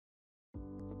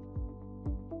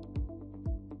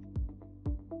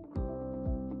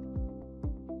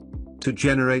To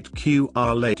generate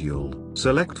QR label,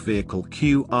 select Vehicle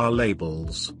QR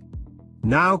Labels.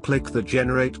 Now click the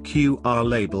Generate QR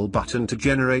Label button to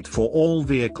generate for all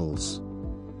vehicles.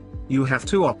 You have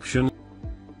two options.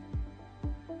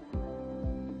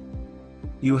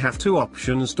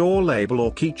 Door label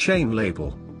or keychain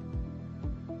label.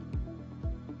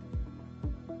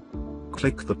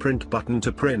 Click the Print button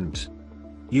to print.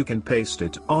 You can paste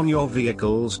it on your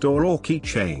vehicle's door or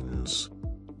keychains.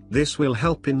 This will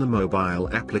help in the mobile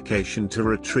application to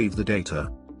retrieve the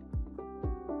data.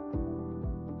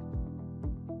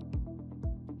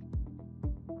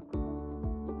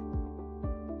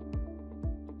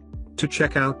 To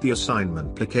check out the assignment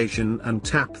application and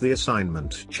tap the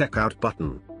assignment checkout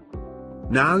button.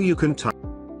 Now you can type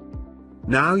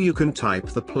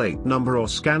the plate number or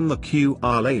scan the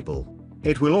QR label.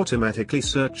 It will automatically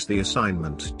search the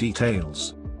assignment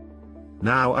details.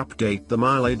 Now update the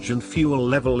mileage and fuel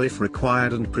level if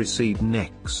required and proceed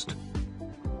next.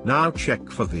 Now check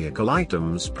for vehicle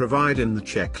items provided in the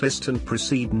checklist and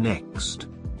proceed next.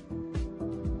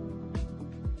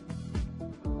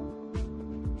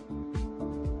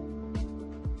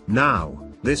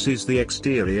 Now, this is the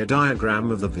exterior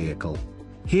diagram of the vehicle.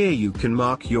 Here you can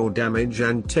mark your damage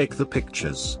and take the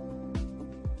pictures.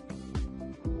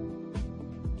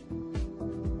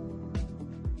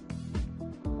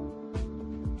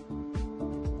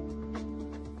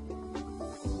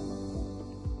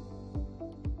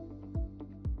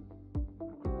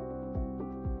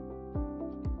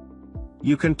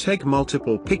 You can take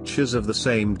multiple pictures of the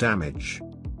same damage.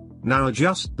 Now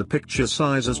adjust the picture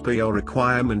size as per your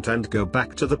requirement and go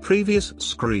back to the previous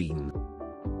screen.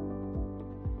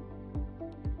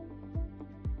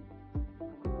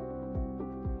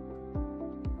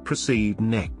 Proceed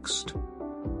next.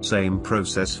 Same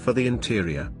process for the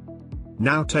interior.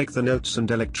 Now take the notes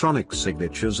and electronic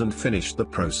signatures and finish the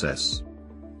process.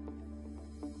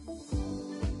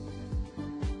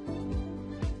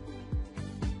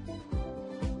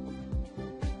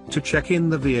 To check in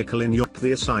the vehicle in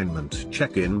the assignment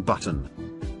check-in button.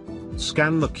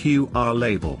 Scan the QR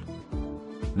label.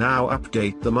 Now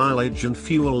update the mileage and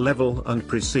fuel level and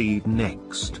proceed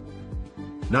next.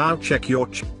 Now check your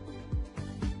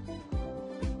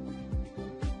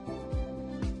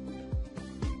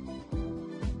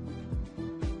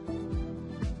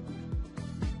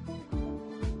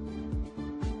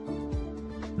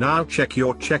Now check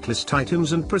your checklist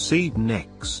items and proceed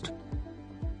next.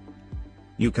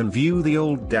 You can view the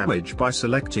old damage by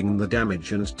selecting the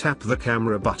damage and tap the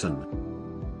camera button.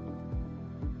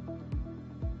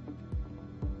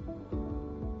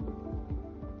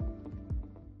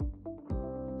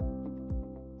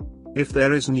 If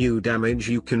there is new damage,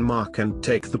 you can mark and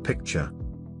take the picture.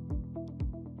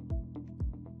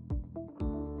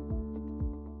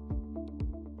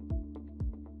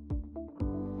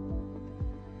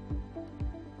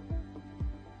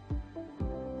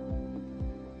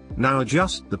 Now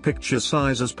adjust the picture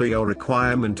size as per your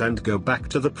requirement and go back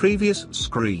to the previous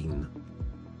screen.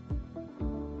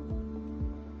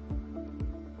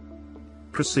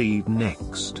 Proceed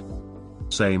next.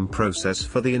 Same process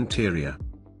for the interior.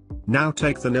 Now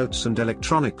take the notes and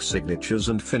electronic signatures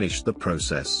and finish the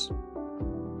process.